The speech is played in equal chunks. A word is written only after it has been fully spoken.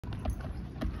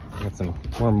Got some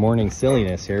more morning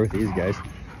silliness here with these guys.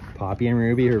 Poppy and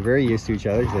Ruby are very used to each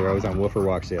other because they're always on woofer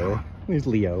walks together. There's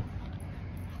Leo.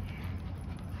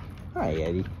 Hi,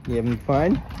 Eddie. You having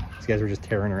fun? These guys were just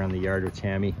tearing around the yard with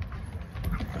Chammy.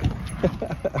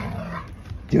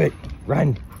 Do it.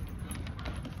 Run.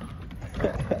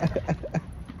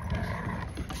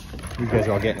 These guys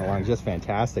are all getting along just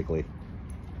fantastically.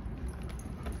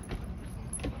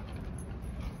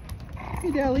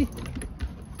 Hey, Dally.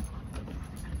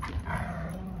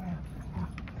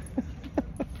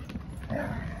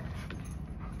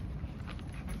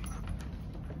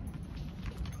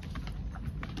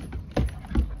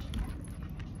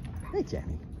 Hey,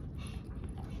 Jamie.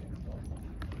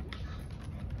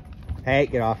 Hey,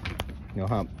 get off. No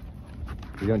hump.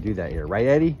 We don't do that here. Right,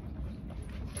 Eddie?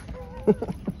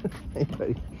 Hey,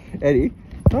 buddy. Eddie.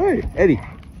 Hi, Eddie.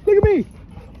 Look at me.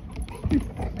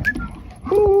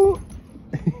 Oh,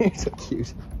 he's so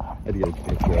cute. I had to get a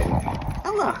picture of him.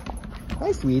 Ella.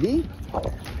 Hi, sweetie.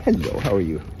 Hello, how are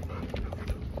you?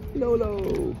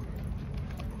 Lolo.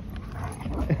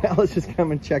 Ella's just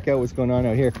come and check out what's going on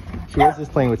out here. She was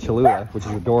just playing with Cholula, which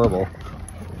is adorable.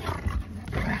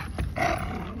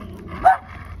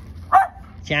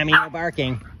 Chammy, no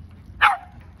barking.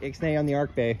 Ixnay on the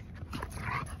Arc Bay.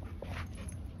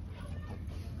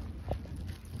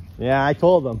 Yeah, I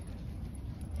told them.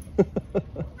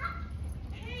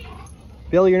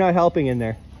 Bill, you're not helping in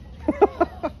there.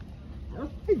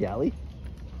 Hey, Dally.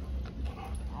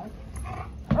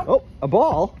 Oh, a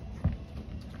ball?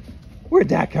 Where'd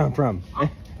that come from?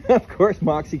 Of course,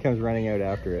 Moxie comes running out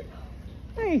after it.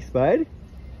 Hey, Spud.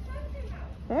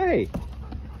 Hi.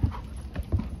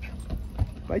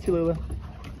 Bye, Cholula.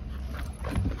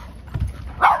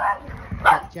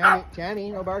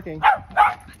 Chammy, no barking.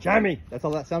 Chammy, that's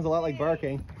all. That sounds a lot like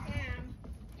barking.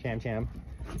 Cham.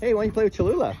 Hey, why don't you play with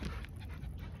Cholula?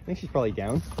 I think she's probably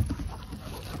down.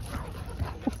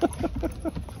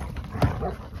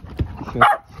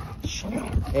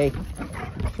 Hey,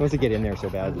 she wants to get in there so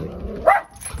badly.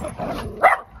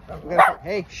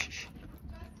 Hey, shh.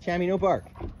 Chammy, no bark.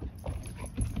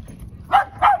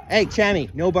 Hey,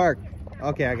 Chammy, no bark.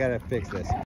 Okay, I gotta fix this.